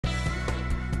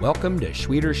Welcome to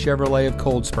Schwieters Chevrolet of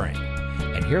Cold Spring.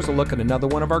 And here's a look at another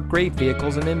one of our great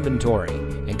vehicles in inventory,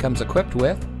 and comes equipped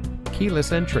with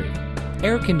keyless entry,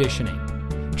 air conditioning,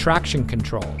 traction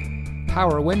control,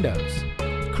 power windows,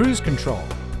 cruise control,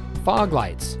 fog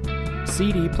lights,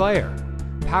 CD player,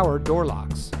 power door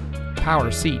locks,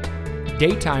 power seat,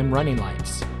 daytime running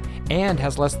lights, and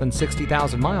has less than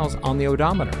 60,000 miles on the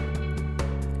odometer.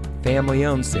 Family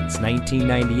owned since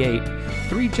 1998,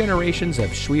 3 generations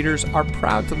of Schwieters are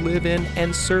proud to live in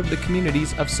and serve the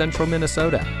communities of central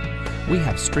Minnesota. We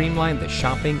have streamlined the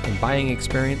shopping and buying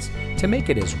experience to make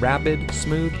it as rapid,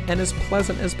 smooth, and as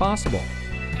pleasant as possible.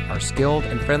 Our skilled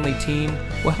and friendly team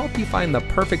will help you find the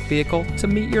perfect vehicle to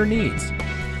meet your needs.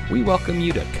 We welcome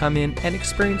you to come in and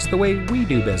experience the way we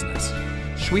do business.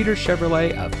 Schwieters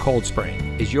Chevrolet of Cold Spring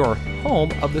is your home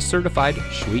of the certified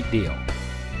Schwiet deal.